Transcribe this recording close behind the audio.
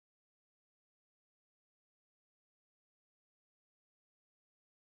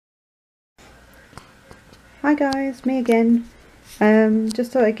Hi guys, me again.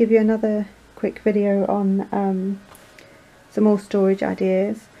 Just thought I'd give you another quick video on some more storage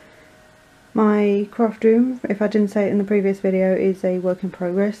ideas. My craft room, if I didn't say it in the previous video, is a work in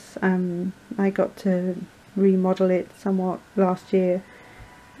progress. I got to remodel it somewhat last year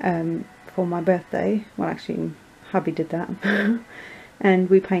for my birthday. Well, actually hubby did that and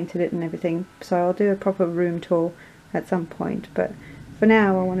we painted it and everything, so I'll do a proper room tour at some point, but for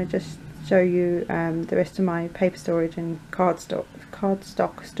now I want to just show you the rest of my paper storage and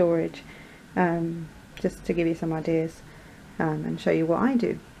cardstock storage, just to give you some ideas and show you what I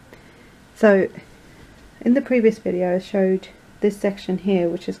do. So in the previous video I showed this section here,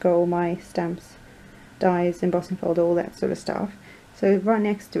 which has got all my stamps, dies, embossing folder, all that sort of stuff. So right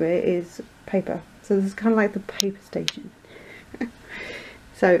next to it is paper, so this is kind of like the paper station.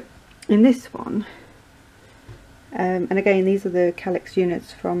 So in this one, and again these are the Kallax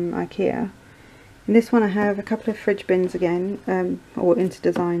units from IKEA. In this one I have a couple of fridge bins again, or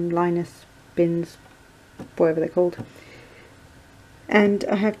Interdesign Linus bins, whatever they're called. And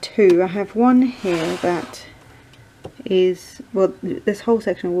I have two. I have one here that is, well, this whole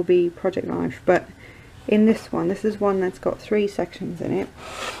section will be Project Life, but in this one, this is one that's got 3 sections in it,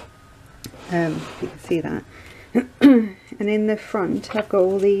 if you can see that. And in the front I've got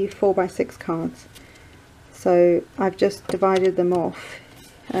all the 4x6 cards. So I've just divided them off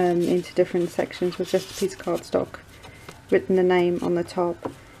into different sections with just a piece of cardstock, written the name on the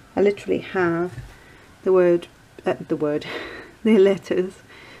top. I literally have the letters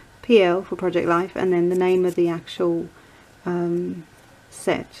PL for Project Life, and then the name of the actual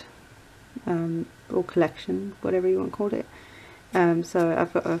set or collection, whatever you want to call it. So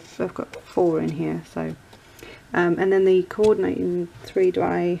I've got 4 in here. So and then the coordinating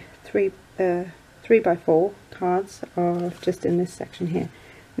 3x4 cards are just in this section here.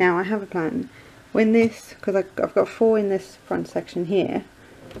 Now I have a plan. When this, because I've got 4 in this front section here,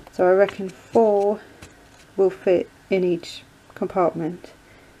 so I reckon 4 will fit in each compartment.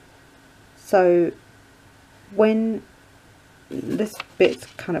 So when this bit's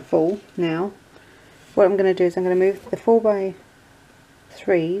kind of full now, what I'm going to do is I'm going to move the 4x3s,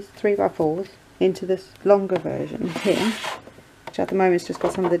 3x4s into this longer version here, which at the moment has just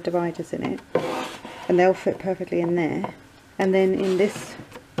got some of the dividers in it, and they'll fit perfectly in there. And then in this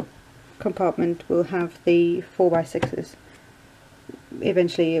compartment we'll have the 4x6s.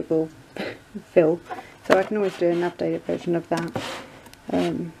 Eventually it will fill, so I can always do an updated version of that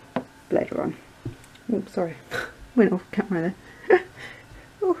later on. Oh, sorry, went off camera there.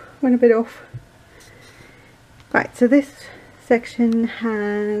 Oh, went a bit off. Right, so this section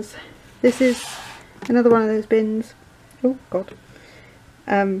has, this is another one of those bins. Oh god.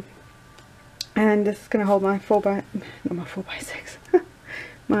 And this is going to hold my 4x6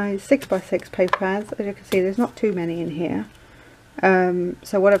 my 6x6 paper pads. As you can see, there's not too many in here.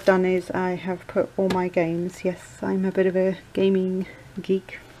 So what I've done is I have put all my games, yes, I'm a bit of a gaming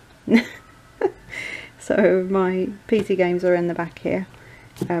geek, so my PC games are in the back here,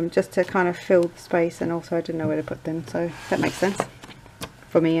 just to kind of fill the space, and also I didn't know where to put them, so that makes sense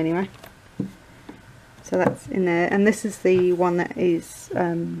for me anyway. So that's in there, and this is the one that is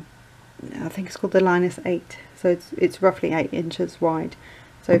I think it's called the Linus 8, so it's roughly 8 inches wide,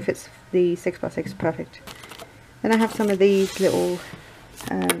 so if it's the 6x6, perfect. Then I have some of these little,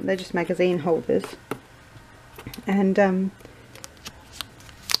 they're just magazine holders, and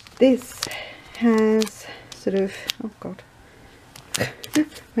this has sort of, oh god,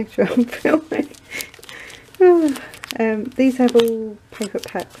 make sure I'm filming. These have all paper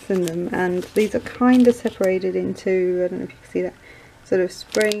packs in them, and these are kind of separated into, I don't know if you can see that, sort of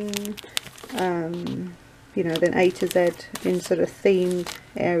spring, you know, then A to Z in sort of themed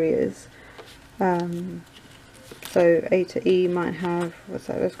areas. So A to E might have, what's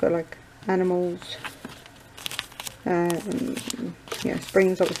that, it's got like animals, yeah,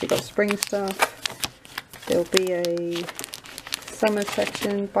 spring's obviously got spring stuff. There'll be a summer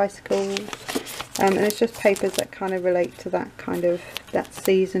section, bicycles, and it's just papers that kind of relate to that kind of, that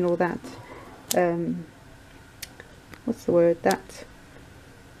season, or that, what's the word, that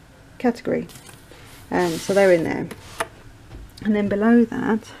category. So they're in there. And then below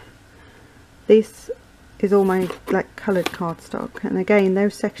that, this is all my like coloured cardstock, and again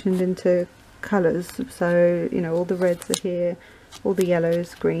those sectioned into colours, so you know, all the reds are here, all the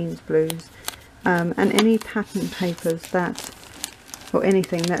yellows, greens, blues, and any pattern papers that, or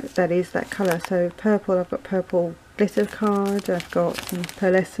anything that is that colour. So purple, I've got purple glitter card, I've got some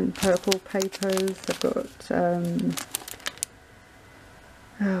pearlescent purple papers, I've got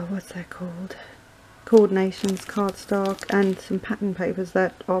oh, what's that called, coordinations cardstock, and some pattern papers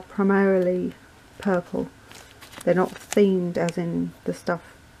that are primarily purple. they're not themed as in the stuff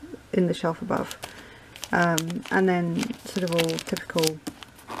in the shelf above. And then sort of all typical,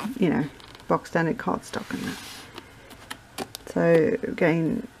 you know, box standard cardstock and that. So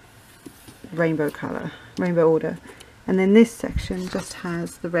again, rainbow colour, rainbow order. And then this section just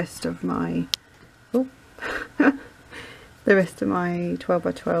has the rest of my, oh, the rest of my 12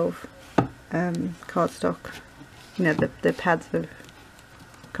 by 12 cardstock. You know, the pads of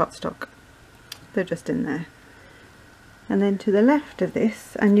cardstock. They're just in there. And then to the left of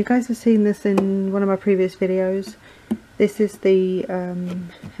this, and you guys have seen this in one of my previous videos, this is the,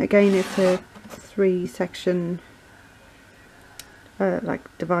 again it's a 3-section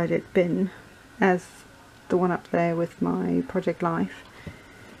like divided bin, as the one up there with my Project Life.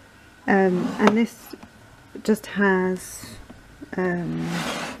 And this just has, what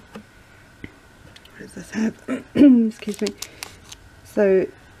does this have? Excuse me. So,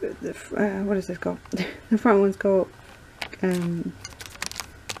 what has this got? The front one's got, what's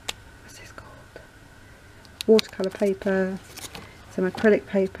this called? Watercolour paper, some acrylic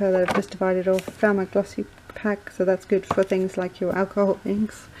paper that I've just divided off. Found my glossy pack, so that's good for things like your alcohol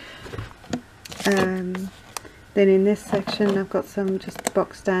inks. Then in this section I've got some just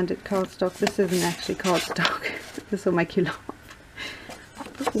box standard cardstock. This isn't actually cardstock. This will make you laugh.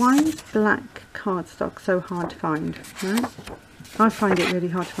 But why is black cardstock so hard to find, right? I find it really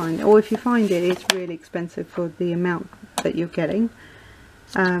hard to find, or if you find it, it's really expensive for the amount that you're getting.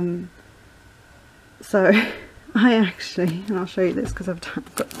 So I actually, and I'll show you this because I've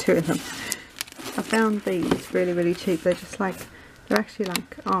got 2 of them. I found these really cheap. They're just like, they're actually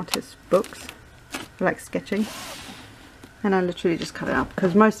like artist books, like sketching, and I literally just cut it up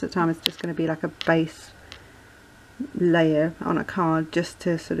because most of the time it's just going to be like a base layer on a card just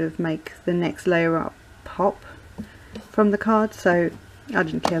to sort of make the next layer up pop from the card. So I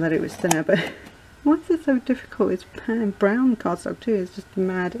didn't care that it was thinner, but why is it so difficult? It's brown cardstock too, it's just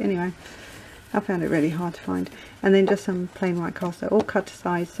mad. Anyway, I found it really hard to find. And then just some plain white cardstock, all cut to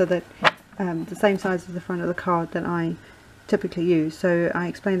size so that the same size as the front of the card that I typically use. So I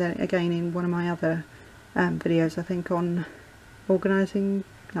explained that again in one of my other videos, I think, on organising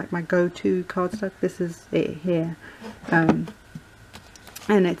like my go-to cardstock. This is it here, and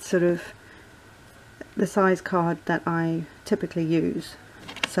it's sort of the size card that I typically use.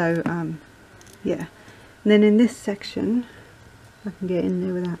 So yeah. And then in this section, I can get in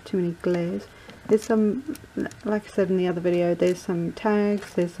there without too many glares. There's some, like I said in the other video, there's some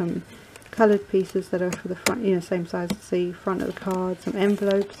tags, there's some coloured pieces that are for the front, you know, same size as the front of the card, some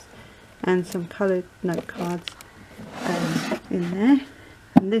envelopes and some coloured note cards in there.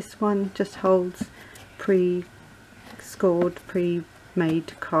 And this one just holds pre-scored,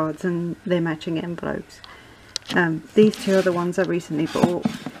 pre-made cards and their matching envelopes. These 2 are the ones I recently bought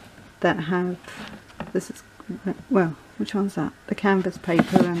that have, this is, well, which one's that? The canvas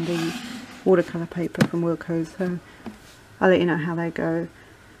paper and the watercolour paper from Wilko's, so I'll let you know how they go.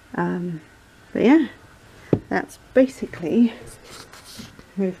 But yeah, that's basically,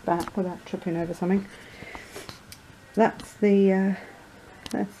 move back without tripping over something. That's the,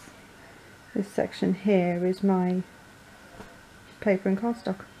 that's, this section here is my paper and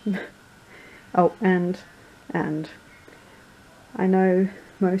cardstock. Oh, and I know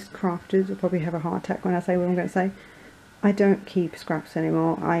most crafters will probably have a heart attack when I say what I'm going to say. I don't keep scraps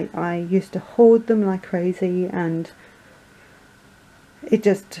anymore. I used to hoard them like crazy, and it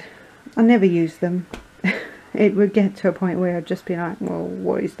just, I never used them. It would get to a point where I'd just be like, well,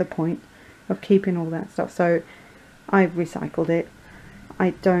 what is the point of keeping all that stuff? So I recycled it.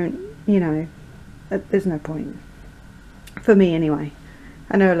 I don't, you know, there's no point. For me anyway.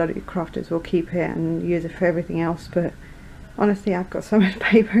 I know a lot of you crafters will keep it and use it for everything else, but honestly, I've got so much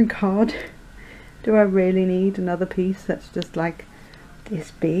paper and card. Do I really need another piece that's just like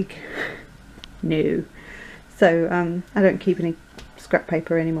this big? No. So I don't keep any scrap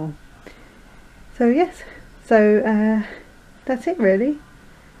paper anymore. So yes, so that's it really.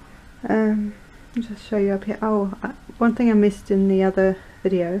 I'll just show you up here. Oh, one thing I missed in the other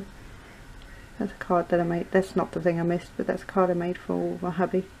video. That's a card that I made. That's not the thing I missed, but that's a card I made for my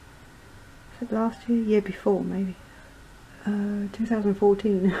hubby. Was it last year? Year before, maybe.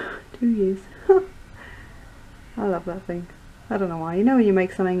 2014. 2 years. I love that thing. I don't know why. You know when you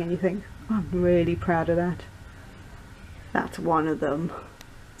make something and you think, oh, I'm really proud of that. That's one of them.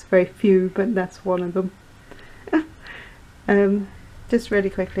 It's very few, but that's one of them. Just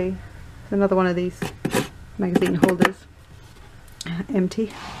really quickly, another one of these magazine holders. Empty,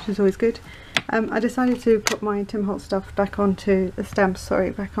 which is always good. I decided to put my Tim Holtz stuff back onto the stamps, sorry,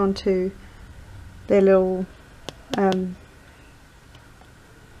 back onto their little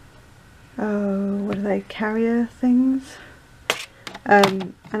oh, what are they, carrier things?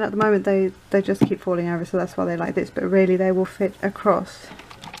 And at the moment they just keep falling over, so that's why they're like this, but really they will fit across.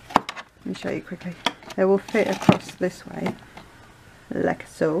 Let me show you quickly. They will fit across this way, like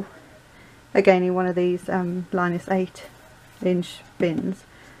so. Again, in one of these Linus 8-inch bins.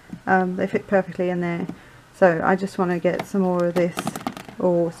 They fit perfectly in there. So I just want to get some more of this,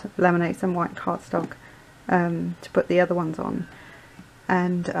 or laminate some white cardstock to put the other ones on.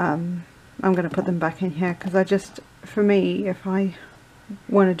 And I'm going to put them back in here, because I just, for me, if I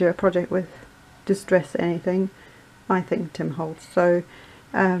want to do a project with distress anything, I think Tim Holtz. So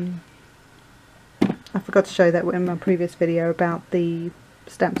I forgot to show that in my previous video about the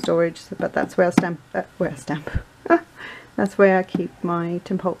stamp storage, but that's where I that's where I keep my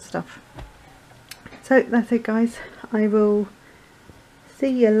Tim Holtz stuff. So that's it, guys. I will see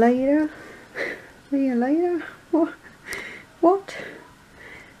you later. See you later. What?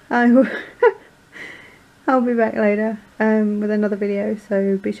 I'll be back later with another video,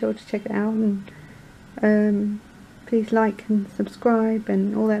 so be sure to check it out, and please like and subscribe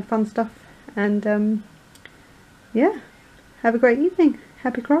and all that fun stuff, and yeah, have a great evening.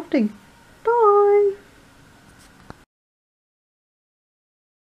 Happy crafting.